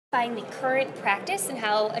The current practice and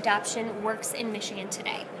how adoption works in Michigan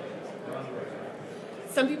today.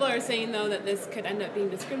 Some people are saying, though, that this could end up being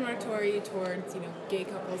discriminatory towards, gay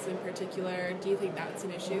couples in particular. Do you think that's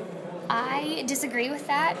an issue? I disagree with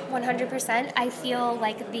that 100%. I feel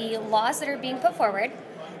like the laws that are being put forward,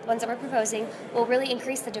 the ones that we're proposing, will really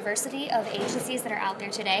increase the diversity of agencies that are out there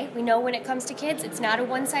today. We know when it comes to kids, it's not a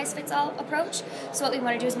one-size-fits-all approach. So what we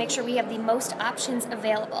want to do is make sure we have the most options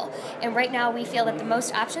available. And right now we feel that the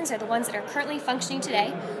most options are the ones that are currently functioning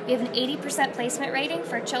today. We have an 80% placement rating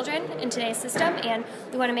for children in today's system, and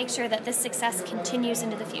we want to make sure that this success continues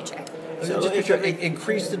into the future. So just picture,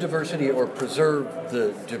 increase the diversity or preserve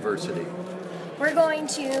the diversity? We're going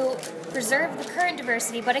to preserve the current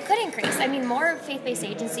diversity, but it could increase. I mean, more faith-based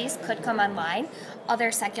agencies could come online.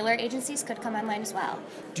 Other secular agencies could come online as well.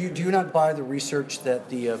 Do you not buy the research that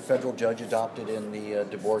the federal judge adopted in the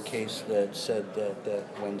DeBoer case that said that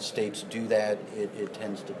when states do that, it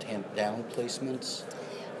tends to tamp down placements?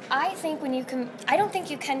 I don't think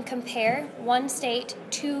you can compare one state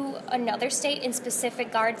to another state in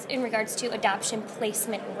in regards to adoption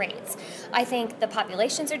placement rates. I think the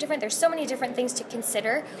populations are different. There's so many different things to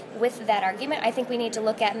consider with that argument. I think we need to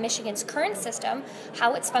look at Michigan's current system,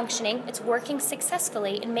 how it's functioning, it's working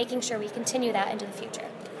successfully, and making sure we continue that into the future.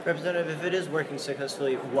 Representative, if it is working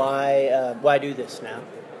successfully, why do this now?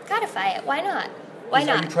 Codify it. Why not? Why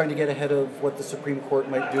not? Are you trying to get ahead of what the Supreme Court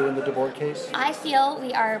might do in the DeBoer case? I feel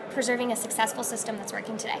we are preserving a successful system that's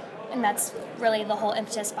working today, and that's really the whole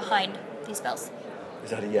impetus behind these bills.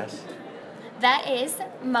 Is that a yes? That is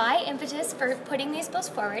my impetus for putting these bills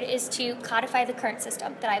forward, is to codify the current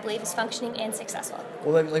system that I believe is functioning and successful.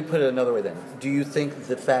 Well, let me put it another way then. Do you think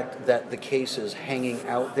the fact that the case is hanging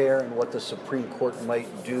out there and what the Supreme Court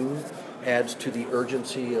might do adds to the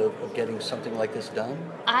urgency of getting something like this done?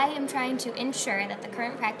 I am trying to ensure that the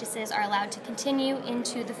current practices are allowed to continue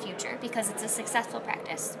into the future because it's a successful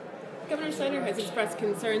practice. Governor Snyder has expressed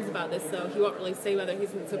concerns about this, though. He won't really say whether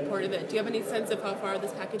he's in support of it. Do you have any sense of how far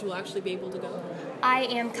this package will actually be able to go? I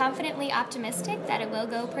am confidently optimistic that it will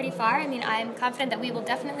go pretty far. I'm confident that we will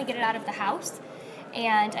definitely get it out of the House.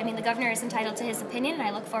 And, the governor is entitled to his opinion, and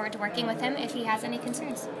I look forward to working with him if he has any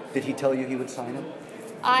concerns. Did he tell you he would sign it?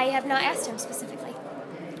 I have not asked him specifically.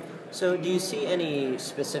 So do you see any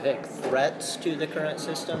specific threats to the current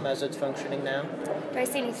system as it's functioning now? Do I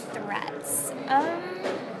see any threats?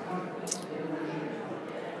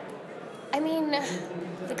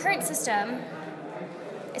 The current system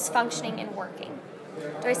is functioning and working.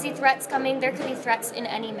 Do I see threats coming? There could be threats in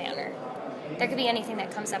any manner. There could be anything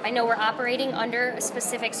that comes up. I know we're operating under a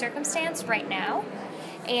specific circumstance right now,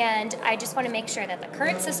 and I just want to make sure that the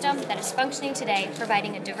current system that is functioning today,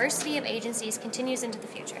 providing a diversity of agencies, continues into the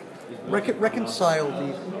future. Reconcile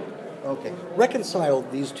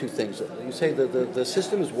these two things. You say that the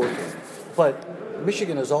system is working, but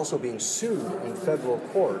Michigan is also being sued in federal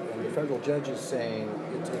court, and the federal judge is saying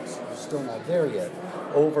it's still not there yet,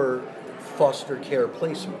 over foster care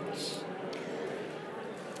placements.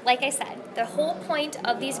 Like I said, the whole point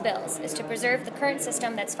of these bills is to preserve the current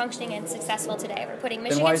system that's functioning and successful today. We're putting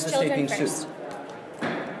Michigan's children first. I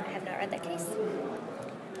have not read that case.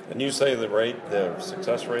 And you say the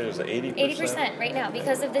success rate is 80%? 80% right now,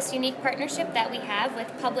 because of this unique partnership that we have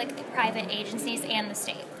with public-private agencies and the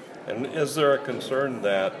state. And is there a concern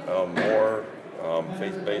that more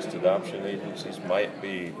faith-based adoption agencies might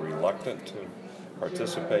be reluctant to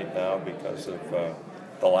participate now because of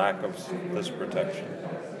the lack of this protection?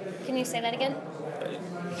 Can you say that again?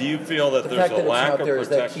 Do you feel that The there's fact a that it's lack not of there is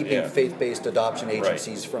that protection? keeping faith-based adoption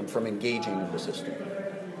agencies from engaging in the system?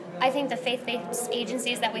 I think the faith-based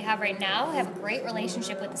agencies that we have right now have a great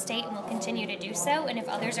relationship with the state and will continue to do so. And if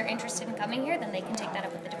others are interested in coming here, then they can take that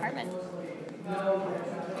up with the department.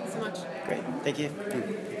 Thanks so much. Great. Thank you.